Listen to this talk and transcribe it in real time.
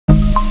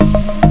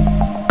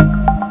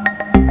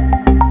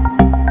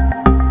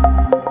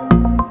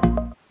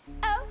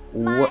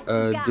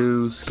it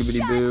do,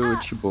 skibbity boo,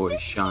 it's your boy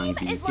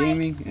Seanyb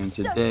Gaming, and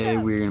today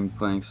we're going to be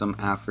playing some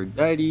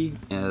Aphrodite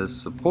as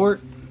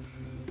support.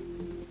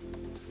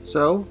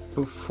 So,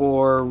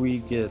 before we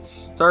get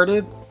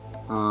started,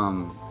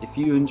 if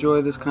you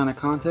enjoy this kind of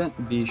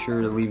content, be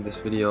sure to leave this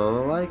video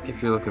a like.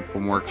 If you're looking for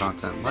more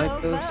content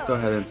like this, go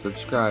ahead and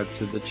subscribe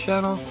to the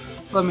channel.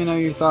 Let me know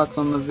your thoughts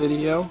on the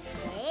video.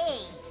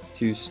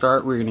 To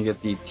start, we're going to get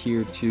the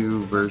tier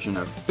 2 version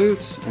of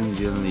boots and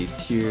then the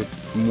tier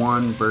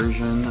 1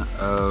 version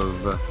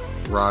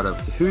of Rod of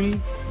Tahuti.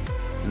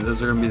 And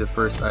those are going to be the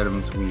first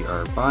items we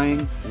are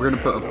buying. We're going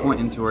to put a point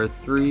into our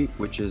 3,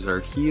 which is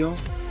our heal.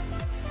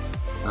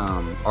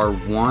 Our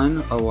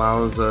 1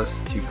 allows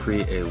us to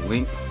create a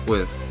link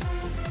with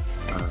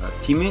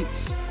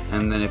teammates,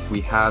 and then if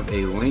we have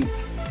a link,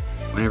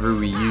 whenever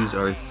we use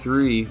our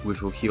 3,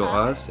 which will heal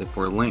us, if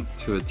we're linked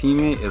to a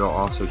teammate, it'll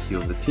also heal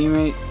the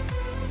teammate.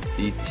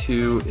 The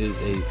 2 is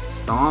a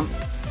stomp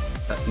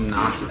that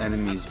knocks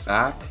enemies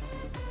back.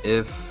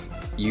 If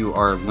you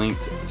are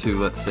linked to,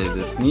 let's say,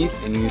 this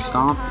Neath and you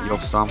stomp, you'll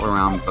stomp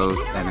around both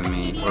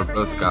enemy or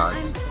both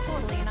gods.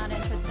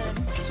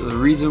 So the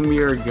reason we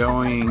are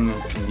going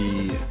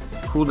the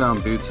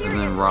cooldown boots and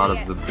then Rod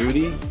of the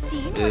Booty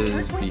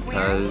is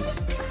because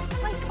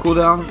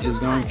cooldown is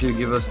going to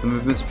give us the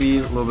movement speed,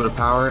 a little bit of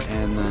power,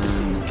 and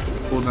then the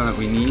cooldown that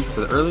we need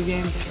for the early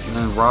game. And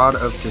then Rod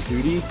of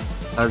Tahuti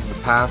has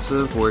the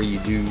passive where you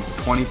do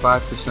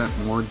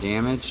 25% more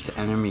damage to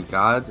enemy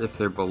gods if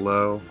they're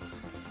below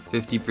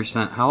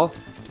 50% health.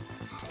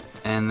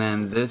 And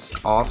then this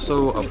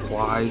also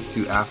applies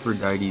to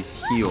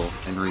Aphrodite's heal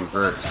in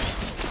reverse.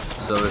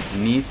 So if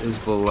Neath is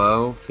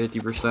below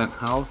 50%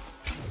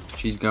 health,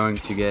 she's going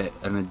to get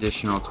an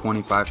additional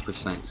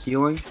 25%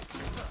 healing.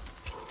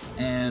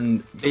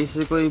 And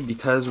basically,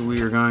 because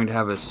we are going to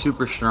have a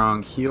super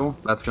strong heal,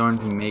 that's going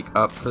to make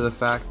up for the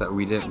fact that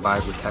we didn't buy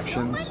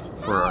protections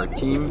for our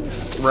team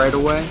right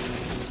away.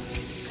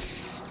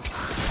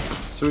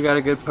 So we got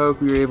a good poke.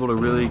 We were able to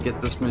really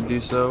get this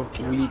Medusa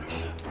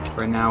weak.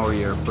 Right now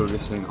we are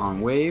focusing on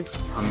wave.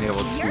 I'm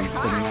able to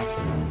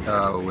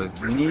connect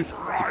with Neath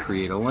to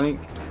create a link.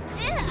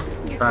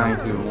 I'm trying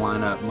to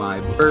line up my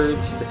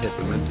birds to hit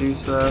the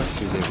Medusa.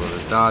 She was able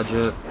to dodge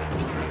it.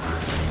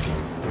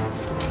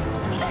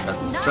 Got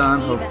the stun.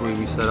 Hopefully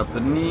we set up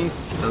the Neath.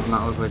 Does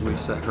not look like we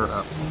set her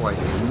up quite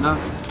enough.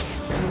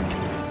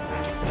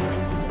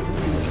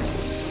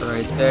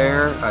 Right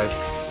there, I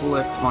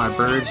flipped my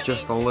birds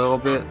just a little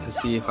bit to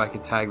see if I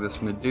could tag this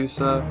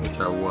Medusa, which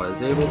I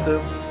was able to.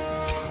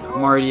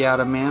 I'm already out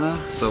of mana,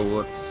 so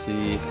let's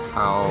see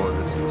how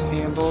this is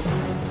handled.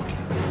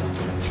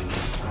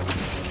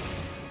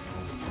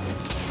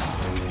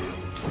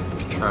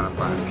 Trying to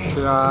find a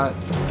shot.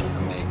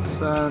 That makes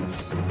sense.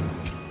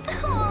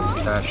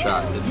 That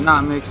shot did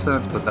not make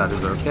sense, but that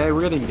is okay.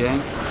 We're getting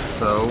ganked,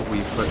 so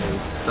we put a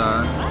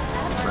stun.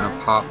 We're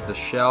gonna pop the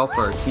shell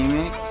for our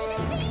teammates.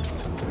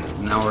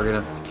 Now we're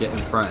gonna get in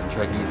front and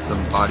try to eat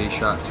some body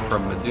shots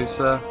from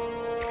Medusa.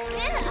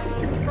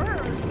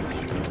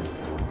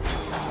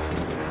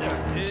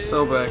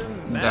 Sobek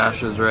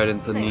dashes right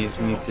into Neath.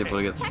 Neath's able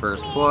to get the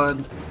first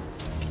blood.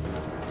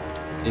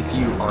 If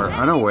you are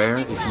unaware,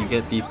 if you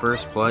get the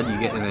first blood, you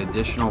get an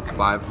additional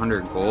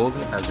 500 gold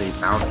as a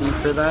bounty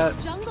for that.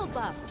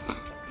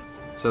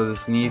 So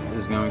this Neath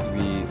is going to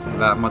be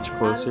that much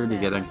closer to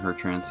getting her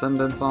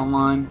Transcendence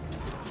online.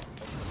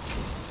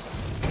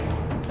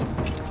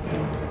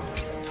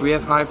 So we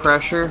have high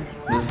pressure.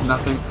 There's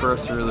nothing for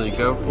us to really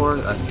go for.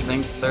 I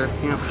think their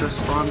camp just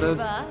spawned.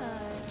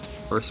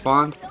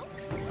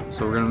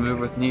 So we're going to move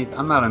with Neath.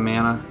 I'm out of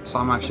mana, so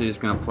I'm actually just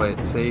going to play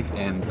it safe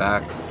and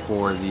back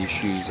for the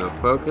Shoes of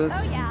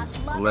Focus.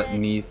 Let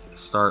Neath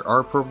start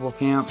our purple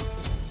camp.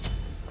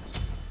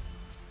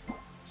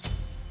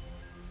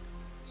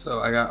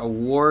 So I got a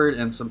ward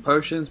and some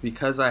potions.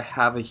 Because I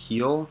have a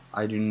heal,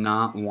 I do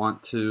not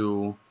want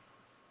to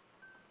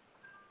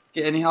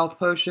get any health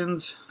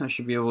potions. I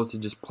should be able to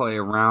just play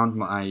around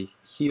my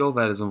heal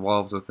that is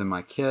involved within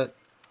my kit.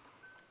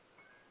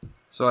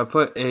 So I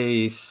put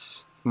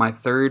my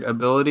third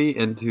ability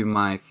into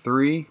my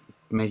 3,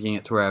 making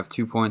it to where I have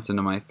 2 points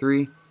into my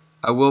 3.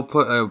 I will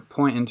put a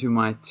point into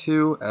my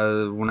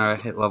 2 when I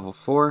hit level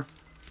 4.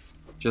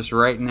 Just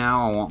right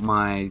now I want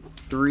my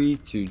 3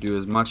 to do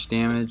as much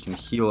damage and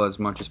heal as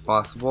much as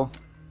possible.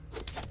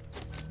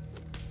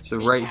 So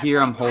right here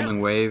I'm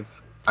holding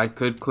wave. I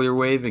could clear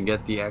wave and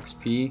get the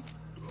XP,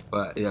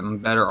 but I'm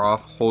better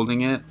off holding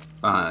it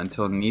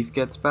until Neath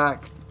gets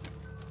back.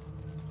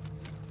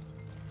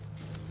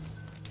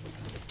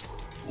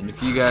 And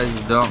if you guys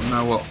don't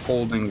know what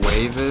holding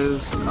wave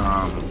is,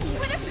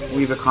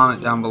 leave a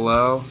comment down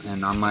below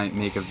and I might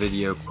make a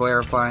video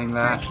clarifying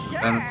that, the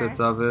benefits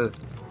of it.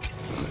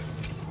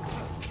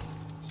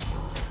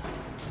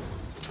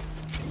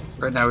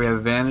 Right now we have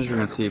advantage. We're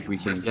going to see if we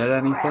can get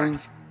anything.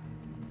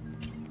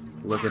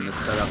 Looking to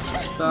set up the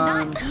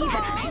stun.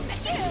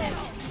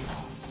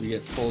 We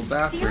get pulled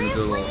back. We're going to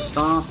do a little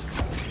stomp.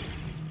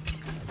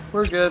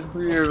 We're good.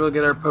 We're able to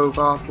get our poke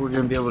off. We're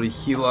going to be able to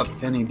heal up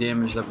any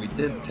damage that we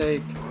did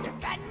take.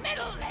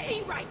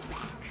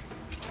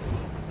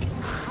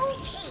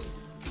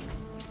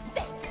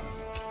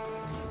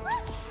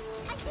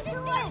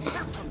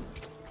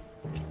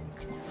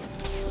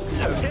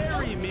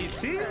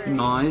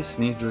 Nice.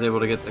 Neith is able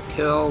to get the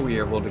kill. We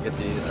are able to get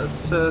the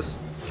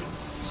assist.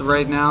 So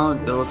right now,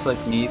 it looks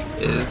like Neith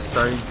is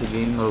starting to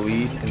gain the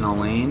lead in the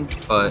lane,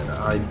 but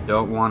I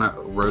don't want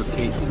to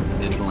rotate to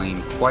mid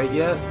lane quite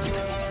yet.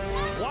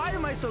 Why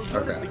am I so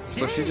good Okay,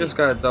 so she just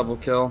got a double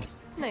kill.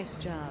 Nice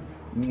job.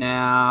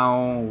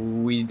 Now,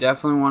 we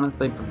definitely want to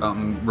think about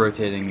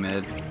rotating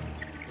mid.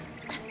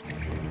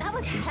 That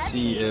was Should heavy.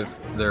 see if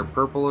their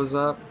purple is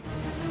up.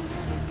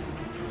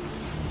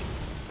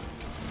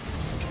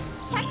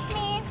 Text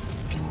me.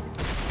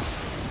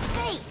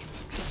 Thanks.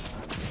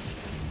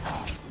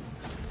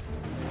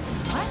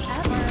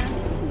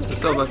 Whatever.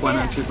 So Sobek went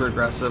in super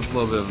aggressive, a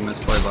little bit of a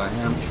misplay by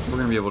him. We're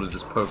going to be able to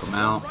just poke him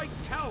out.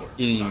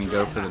 He didn't even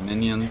go for the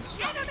minions.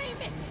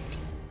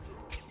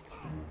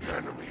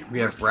 We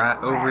have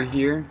Rat over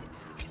here.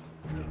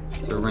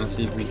 So we're going to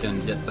see if we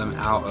can get them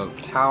out of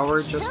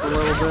tower just a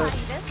little bit.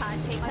 This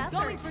hunt takes I'm effort,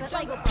 going for but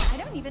jungle I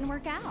don't even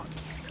work out.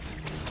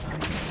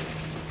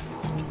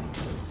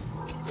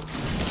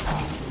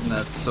 And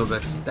that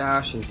Sobek's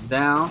dash is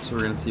down, so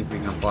we're going to see if we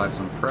can apply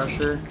some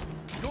pressure.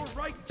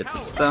 Get the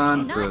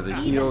stun, throw the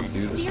heal,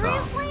 do the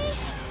stun.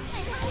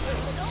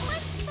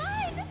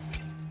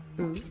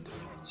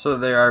 So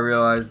there I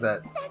realized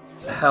that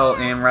Hell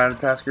and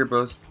Ratatasker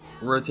both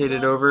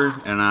rotated over,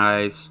 and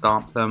I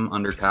stomped them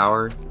under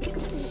tower.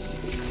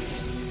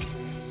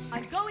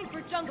 I'm going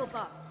for jungle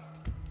buff.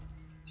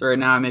 So right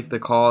now I make the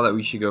call that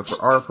we should go for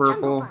our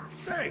purple.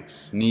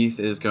 Thanks.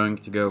 Neith is going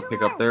to go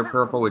pick up their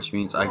purple, which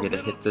means I get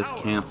to hit this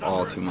camp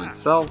all to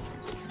myself.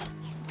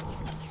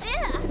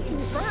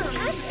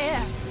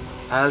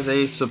 As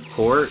a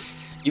support,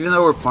 even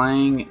though we're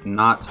playing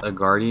not a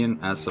guardian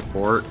as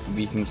support,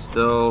 we can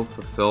still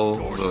fulfill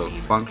the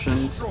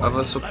functions of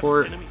a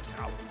support.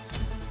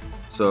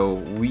 So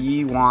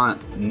we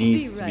want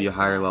Neith to be a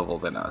higher level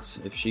than us.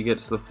 If she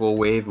gets the full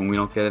wave and we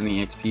don't get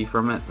any XP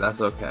from it,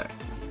 that's okay.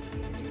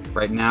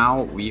 Right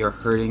now, we are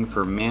hurting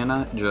for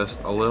mana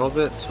just a little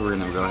bit, so we're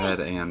going to go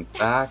ahead and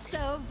back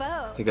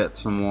to get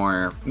some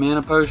more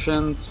mana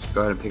potions.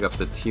 Go ahead and pick up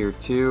the tier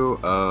 2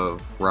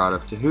 of Rod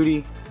of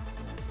Tahuti.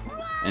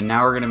 And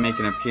now we're going to make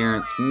an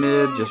appearance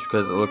mid, just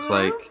because it looks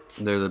like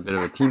there's a bit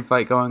of a team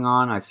fight going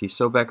on. I see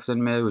Sobek's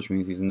in mid, which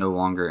means he's no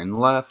longer in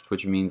left,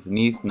 which means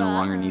Neith no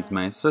longer needs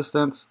my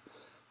assistance.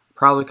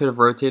 Probably could have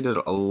rotated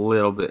a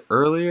little bit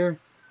earlier,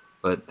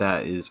 but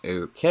that is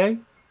okay.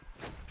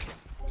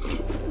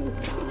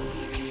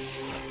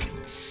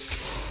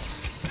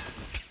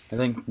 I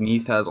think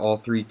Neith has all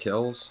 3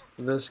 kills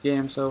for this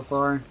game so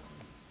far.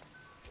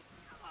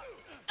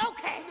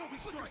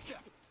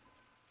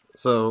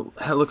 So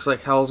it looks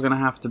like Hell's gonna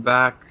have to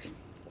back.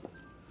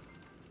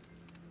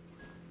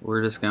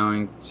 We're just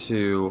going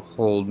to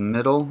hold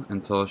middle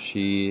until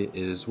she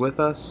is with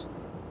us.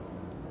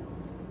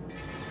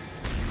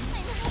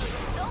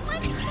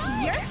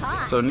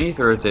 So Neith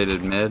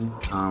rotated mid.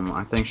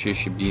 I think she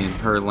should be in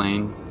her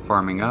lane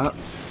farming up.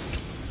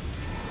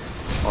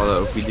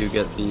 Although if we do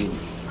get the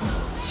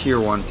tier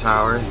 1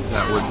 tower,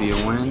 that would be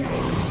a win.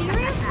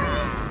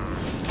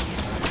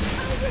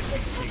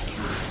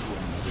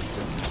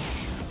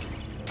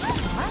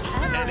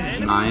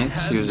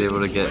 Nice, she was able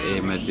to get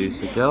a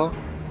Medusa kill.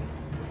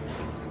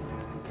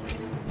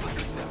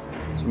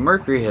 So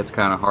Mercury hits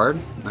kind of hard,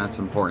 that's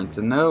important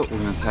to note. We're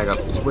going to tag up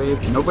this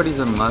wave. Nobody's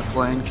in left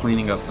lane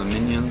cleaning up the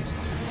minions.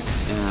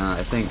 And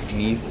I think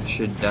Neith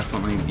should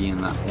definitely be in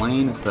that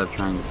lane instead of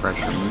trying to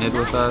pressure mid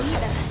with us.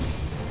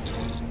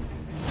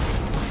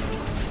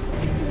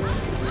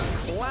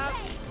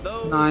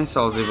 Nice,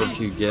 I was able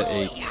to get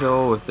a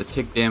kill with the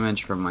tick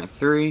damage from my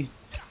 3.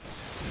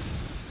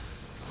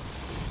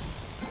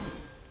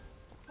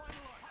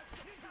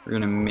 We're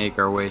gonna make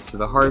our way to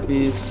the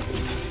Harpies.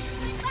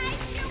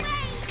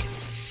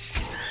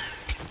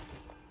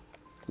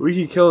 We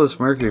can kill this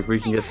Mercury if we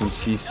can get some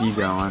CC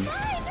going.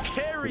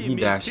 He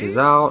dashes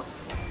out.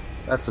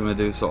 That's a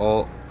Medusa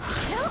ult.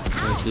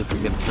 Let's see if we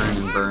can turn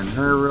and burn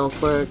her real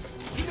quick.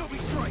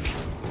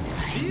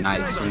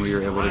 Nice, and we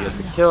were able to get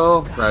the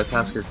kill.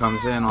 Ratatasker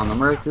comes in on the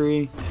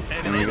Mercury,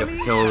 and we get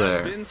the kill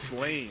there.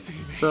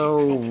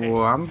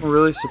 So, I'm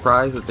really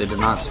surprised that they did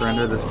not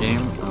surrender this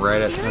game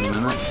right at 10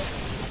 minutes.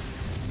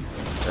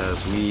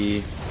 As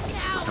we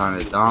were kind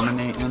of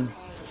dominating.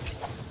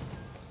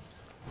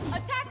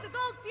 Attack the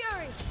Gold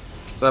Fury.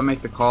 So I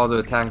make the call to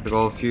attack the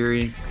Gold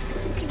Fury.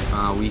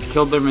 We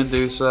killed their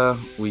Medusa,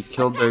 we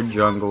killed their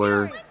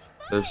jungler,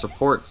 their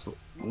support's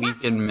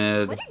weak in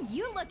mid.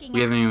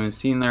 We haven't even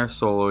seen their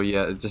solo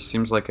yet. It just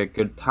seems like a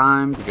good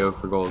time to go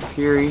for Gold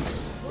Fury.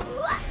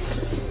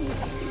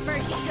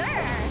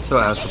 So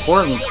as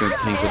support, I'm just going to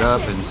tank it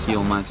up and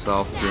heal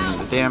myself during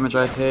the damage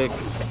I take.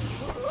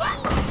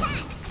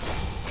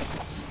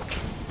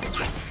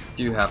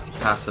 Do have to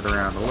pass it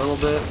around a little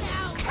bit.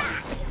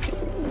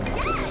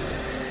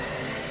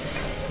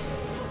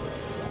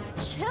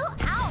 Chill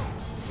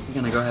out. I'm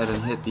gonna go ahead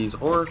and hit these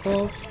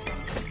oracles.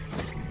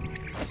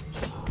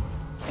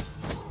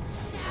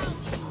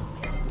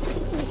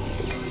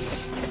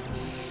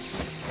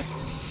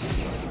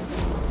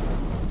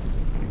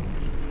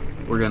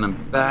 We're gonna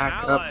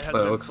back up,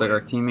 but it looks like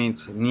our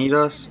teammates need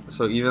us.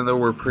 So even though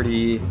we're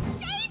pretty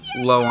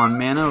low on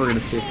mana, we're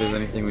gonna see if there's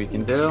anything we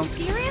can do.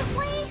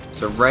 Seriously?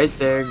 So right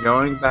there,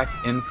 going back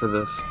in for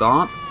the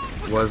stomp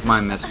was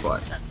my misplay.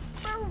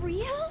 For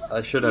real?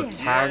 I should have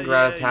tagged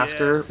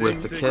Ratatasker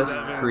with the kiss,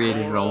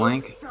 created a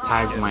link,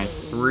 tagged my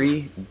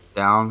 3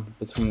 down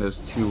between those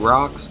 2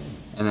 rocks,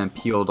 and then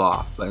peeled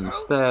off. But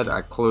instead,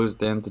 I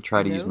closed in to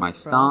try to use my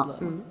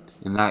stomp,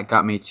 and that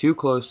got me too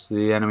close to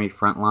the enemy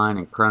front line,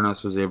 and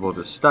Kronos was able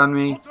to stun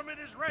me,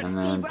 and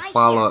then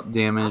follow-up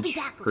damage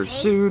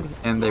pursued,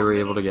 and they were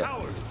able to get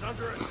me.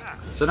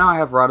 So now I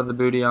have Rod of the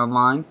Booty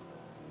online.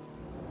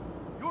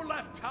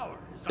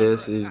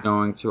 This is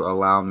going to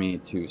allow me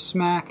to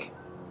smack.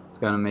 It's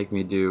going to make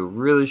me do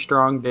really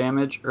strong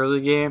damage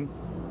early game.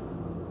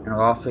 And I'm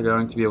also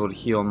going to be able to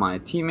heal my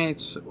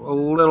teammates a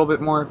little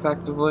bit more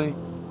effectively.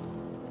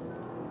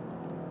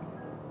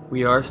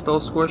 We are still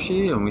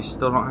squishy and we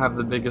still don't have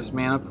the biggest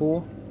mana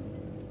pool.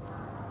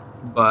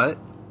 But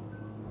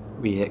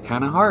we hit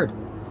kind of hard.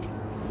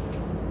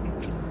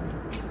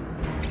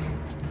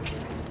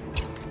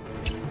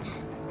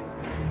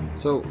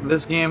 So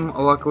this game,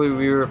 luckily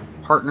we were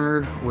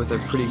partnered with a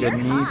pretty good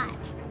Neath.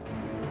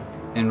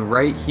 And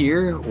right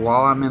here,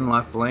 while I'm in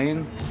left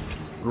lane,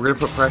 we're going to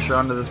put pressure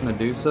onto this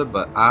Medusa,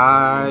 but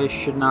I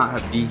should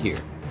not be here.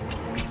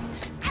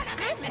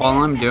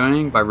 All I'm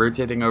doing by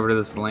rotating over to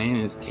this lane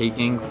is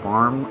taking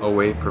farm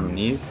away from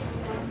Neath.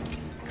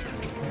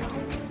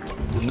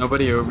 There's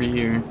nobody over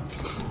here.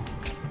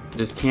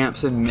 There's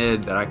camps in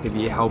mid that I could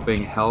be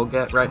helping Hell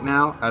get right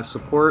now as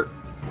support.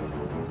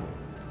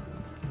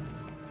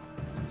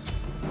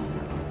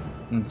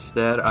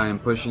 Instead, I am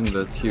pushing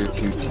the tier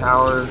 2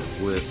 tower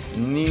with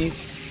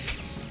Neath.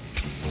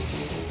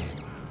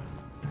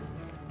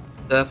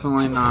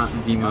 Definitely not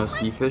the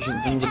most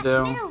efficient thing to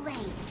do.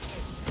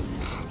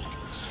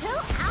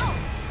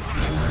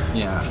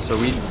 Yeah, so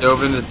we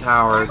dove into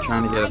tower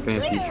trying to get a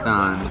fancy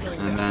stun,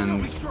 and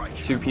then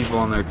 2 people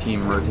on their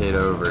team rotate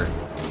over.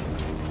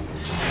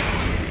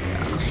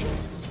 Yeah.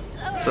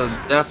 So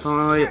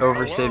definitely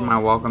overstayed my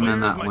welcome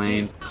in that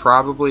lane.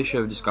 Probably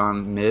should have just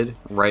gone mid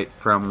right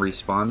from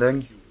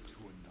respawning.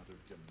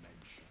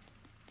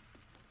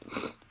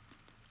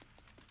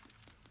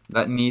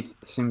 That Neath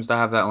seems to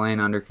have that lane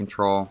under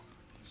control.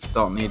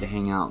 Don't need to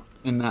hang out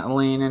in that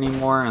lane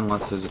anymore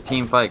unless there's a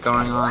team fight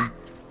going on.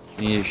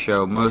 I need to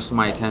show most of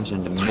my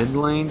attention to mid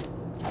lane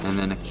and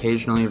then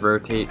occasionally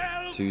rotate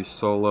to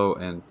solo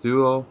and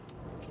duo.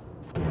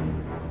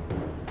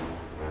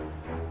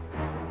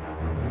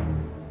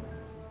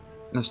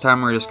 This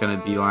time we're just going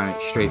to beeline it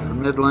straight for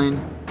mid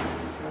lane.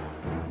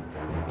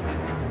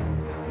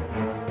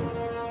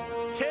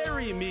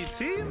 Carry me,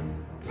 team.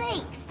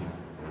 Thanks.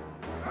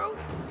 Oops.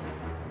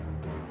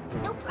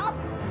 No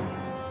problem.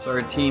 So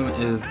our team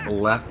is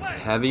left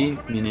heavy,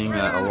 meaning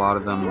that a lot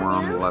of them were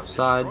on the left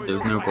side.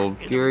 There's no Gold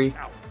Fury,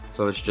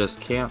 so it's just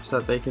camps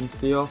that they can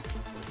steal.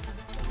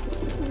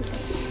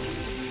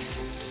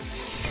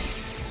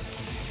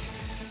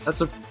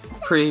 That's a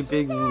pretty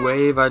big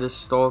wave I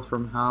just stole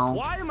from Hell.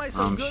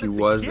 She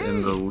was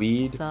in the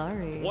lead.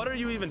 Sorry. What are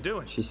you even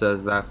doing? She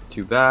says that's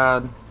too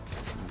bad.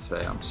 I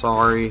say I'm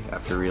sorry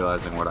after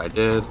realizing what I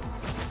did.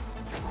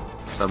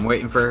 So I'm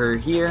waiting for her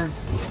here.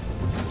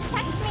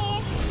 Text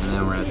me. And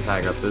then we're gonna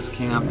tag up this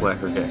camp, let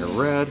her get her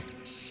red.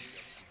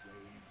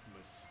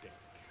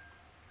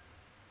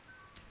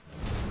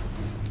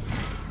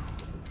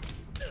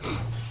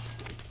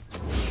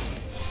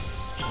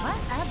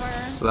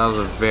 Whatever. So that was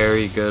a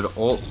very good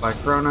ult by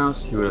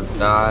Kronos. He would have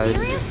died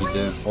if he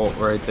didn't ult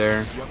right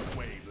there.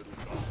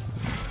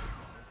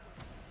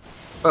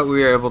 But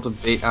we were able to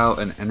bait out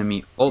an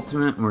enemy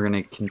ultimate, and we're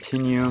going to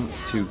continue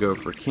to go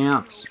for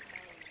camps.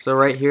 So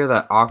right here,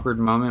 that awkward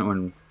moment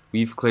when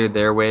we've cleared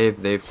their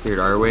wave, they've cleared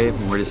our wave,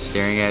 and we're just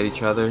staring at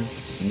each other,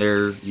 and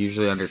they're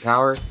usually under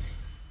tower.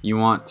 You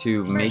want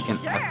to make an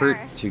effort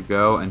to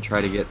go and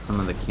try to get some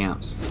of the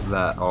camps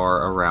that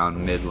are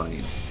around mid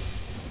lane.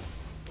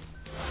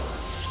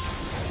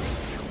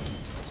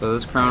 So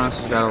this Kronos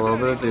has got a little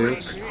bit of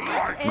dukes.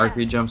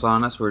 Mercury jumps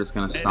on us, we're just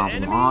going to stomp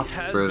him off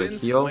for the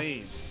heal.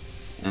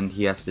 And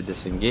he has to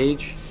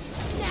disengage.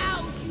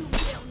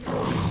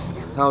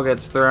 Hell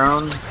gets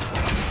thrown.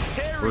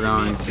 We're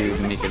going to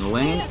make a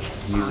link,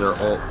 use our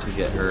ult to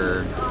get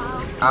her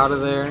out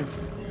of there.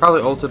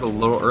 Probably ulted a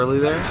little early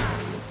there,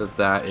 but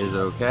that is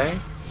okay.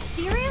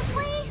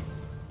 Seriously?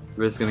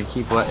 We're just going to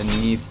keep letting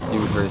Neath do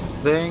her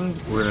thing.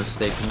 We're going to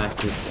stay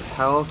connected to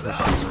Hell because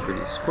she's pretty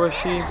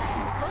squishy.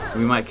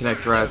 We might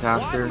connect to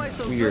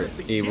Ratatasker. We are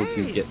able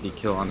to get the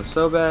kill on the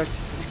Sobek.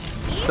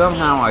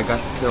 Somehow I got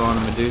the kill on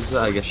the Medusa.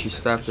 I guess she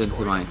stepped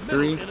into my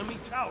 3.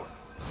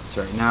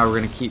 So right now we're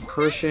going to keep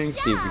pushing,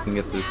 see if we can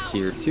get this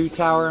tier 2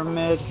 tower in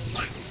mid.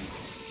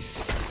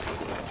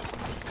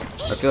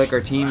 I feel like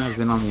our team has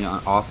been on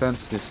the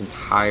offense this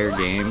entire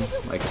game.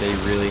 Like they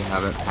really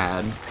haven't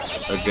had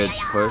a good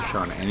push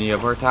on any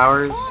of our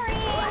towers.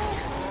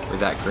 or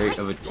that great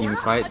of a team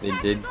fight. They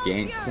did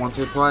gank once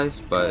or twice,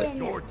 but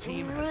Your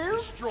team has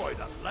destroyed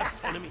a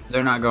left enemy.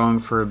 they're not going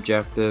for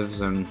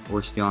objectives, and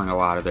we're stealing a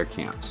lot of their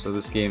camps. So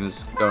this game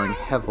is going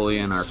heavily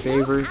in our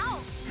favor.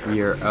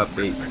 We are up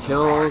 8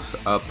 kills,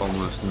 up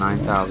almost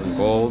 9,000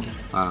 gold,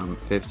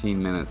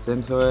 15 minutes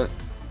into it.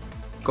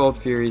 Gold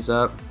Fury's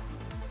up.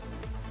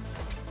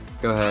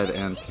 Go ahead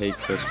and take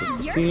this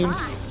with the team.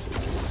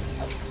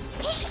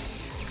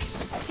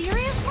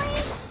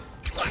 Seriously?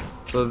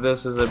 So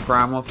this is a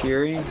Primal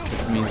Fury,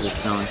 which means it's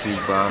going to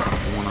buff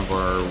one of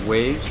our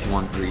waves,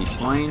 one for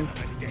each lane.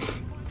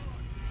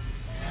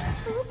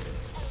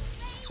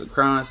 So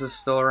Cronus is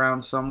still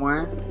around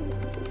somewhere.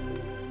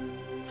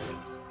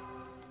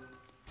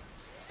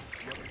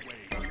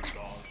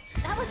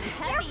 That was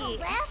heavy.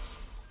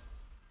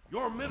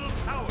 Your middle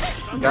tower is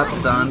under Got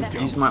stunned.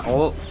 Used my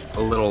ult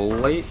a little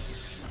late.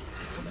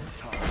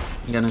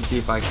 I'm gonna see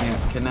if I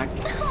can't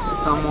connect to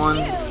someone.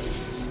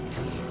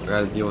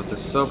 Gotta deal with the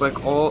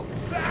Sobek ult.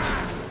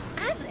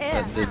 As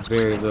That if. did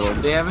very little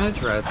damage.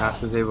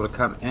 Ratatasker was able to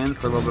come in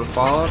for a little bit of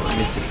follow-up. I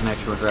make the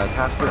connection with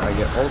Ratatasker. I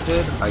get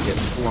ulted. I get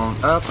blown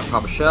up. I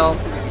pop a shell.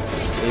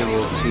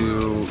 Able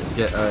to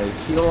get a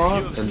heal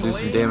off and do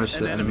some damage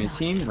to the enemy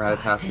team.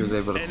 Ratatasker is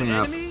able to clean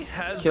up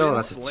kill.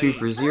 That's a 2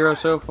 for 0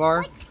 so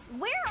far.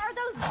 Where are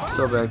those birds?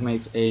 Sobek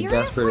makes a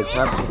desperate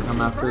attempt to come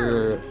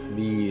after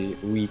the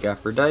weak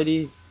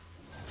Aphrodite.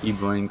 He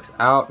blinks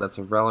out. That's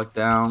a relic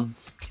down.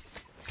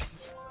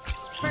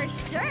 For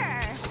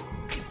sure.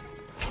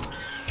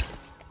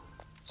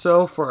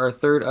 So for our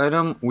third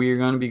item, we are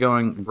going to be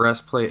going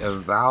Breastplate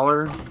of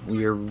Valor.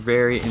 We are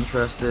very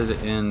interested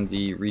in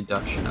the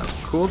reduction of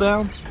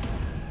cooldowns.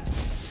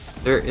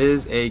 There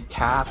is a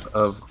cap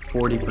of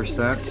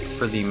 40%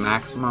 for the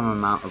maximum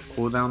amount of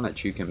cooldown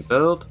that you can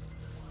build.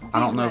 I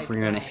don't know if we're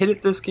going to hit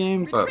it this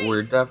game, but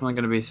we're definitely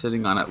going to be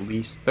sitting on at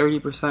least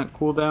 30%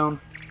 cooldown.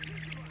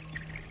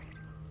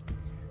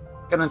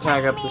 Gonna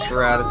tag up this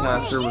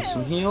Ratatasker with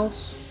some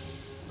heals.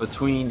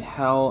 Between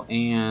Hell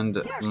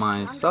and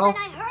myself,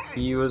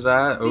 he was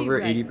at over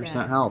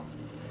 80% health.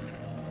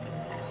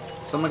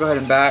 So I'm gonna go ahead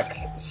and back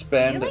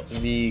spend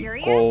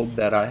the gold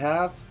that I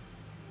have.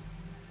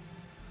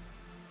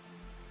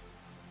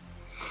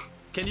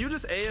 Can you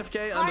just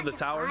AFK under the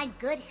tower? Find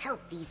good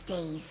help these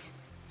days.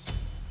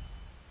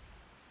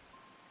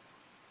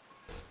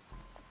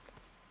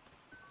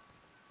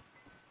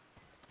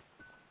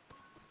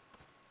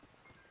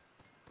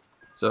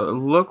 So it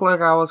looked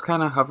like I was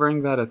kind of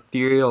hovering that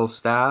Ethereal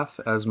staff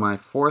as my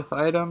fourth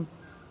item.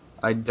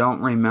 I don't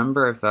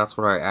remember if that's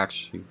what I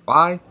actually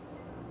buy.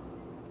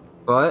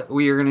 But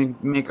we are going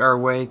to make our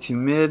way to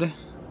mid.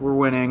 We're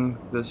winning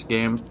this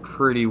game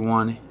pretty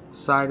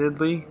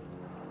one-sidedly.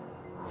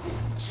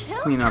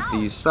 Clean up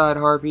these side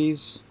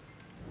harpies.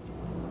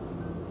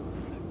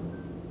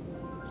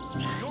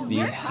 The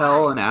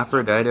Hell and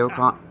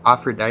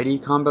Aphrodite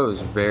combo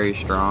is very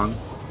strong.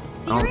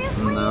 I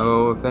don't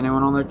know if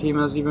anyone on their team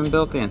has even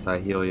built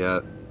anti-heal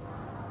yet,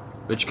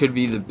 which could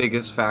be the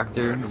biggest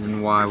factor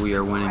in why we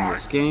are winning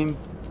this game.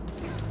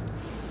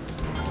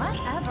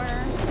 Whatever.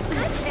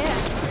 As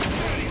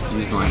if.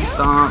 Use my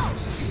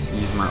stomps,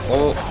 use my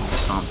ult,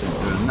 stomp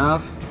didn't do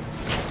enough.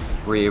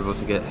 We're able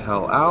to get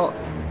Hell out.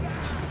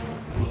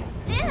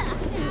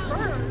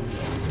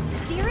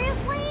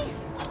 Seriously?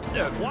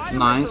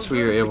 Nice,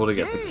 we were able to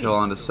get the kill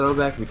onto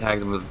Sobek. We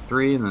tagged him with a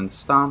 3 and then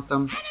stomped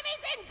him.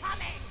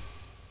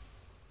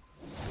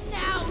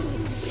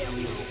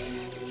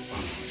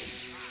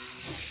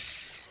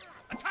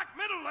 Attack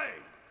middle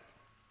lane.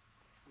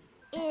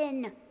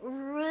 En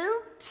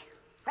route?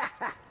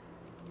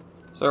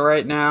 So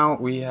right now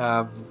we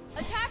have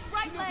Attack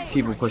right lane.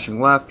 people pushing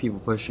left, people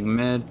pushing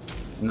mid,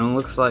 and it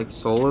looks like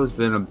solo's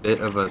been a bit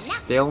of a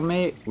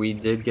stalemate. We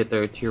did get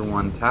their tier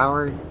 1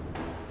 tower.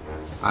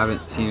 I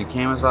haven't seen a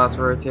Camisots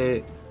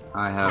rotate.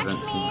 I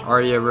haven't seen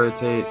Ardia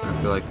rotate.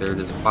 I feel like they're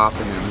just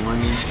bopping in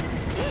lane.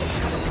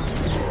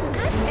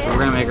 So we're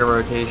gonna make a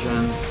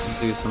rotation,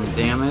 do some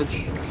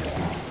damage.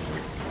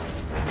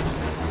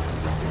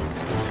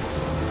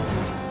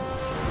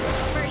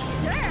 For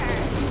sure.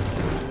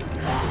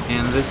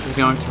 And this is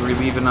going to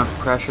relieve enough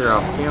pressure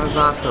off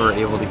Camisots so we're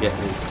able to get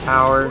his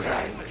tower.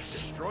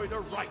 Destroy the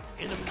right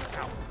enemy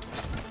tower.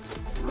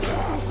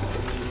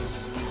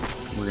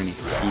 We're gonna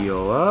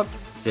heal up,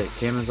 get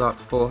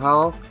Camisots full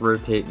health,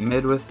 rotate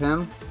mid with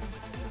him.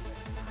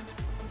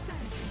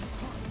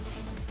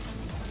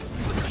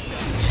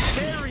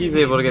 He's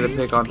able to get a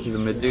pick onto the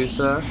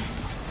Medusa.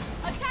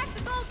 Attack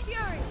the Gold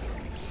Fury.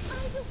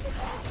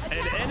 An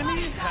enemy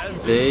has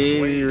been They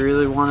slain.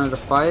 really wanted to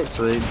fight,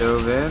 so they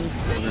dove in.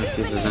 We're gonna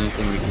see if there's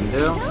anything we can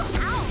do.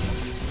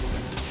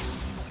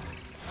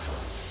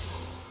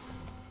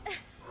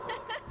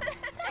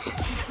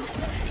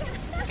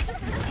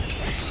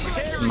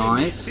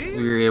 Nice.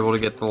 We were able to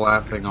get the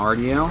Laughing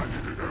Ardio.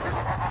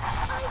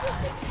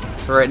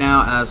 So right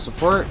now, as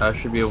support, I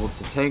should be able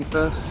to tank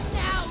this.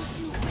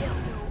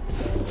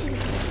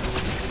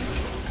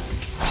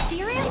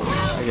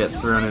 I get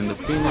thrown into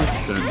Phoenix,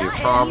 shouldn't be a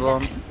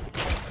problem.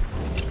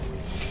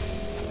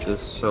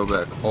 This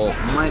Sobek ult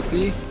might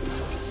be.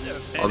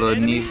 Although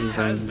Neith is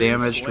doing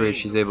damage to her,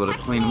 she's able to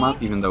clean him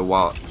up even though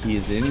while he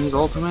is in his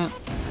ultimate.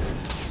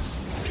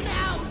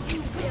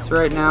 So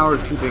right now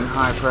we're keeping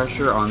high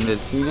pressure on mid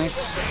Phoenix.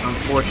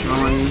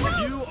 Unfortunately,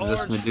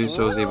 this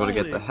Medusa was able to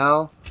get the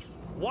hell.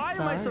 Why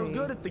am I so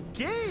good at the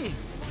game?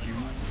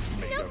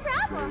 No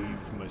problem.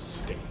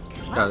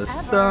 Got a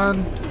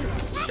stun,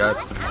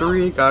 got the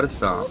 3, got a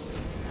stomp.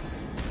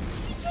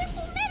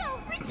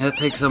 That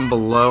takes him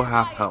below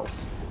half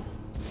health.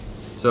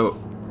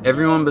 So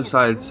everyone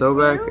besides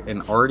Sobek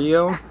and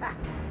Artio,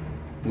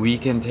 we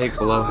can take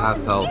below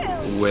half health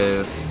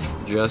with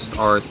just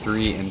our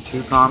 3 and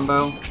 2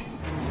 combo.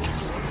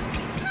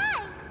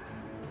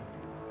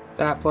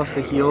 That plus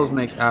the heals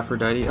makes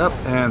Aphrodite up,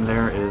 and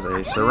there is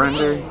a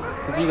surrender.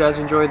 If you guys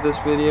enjoyed this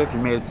video, if you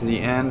made it to the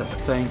end,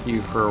 thank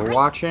you for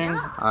watching.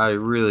 I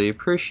really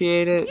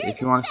appreciate it.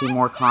 If you want to see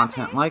more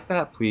content like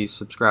that, please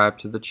subscribe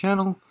to the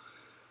channel.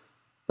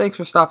 Thanks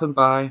for stopping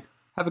by.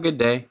 Have a good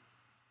day.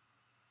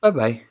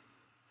 Bye-bye.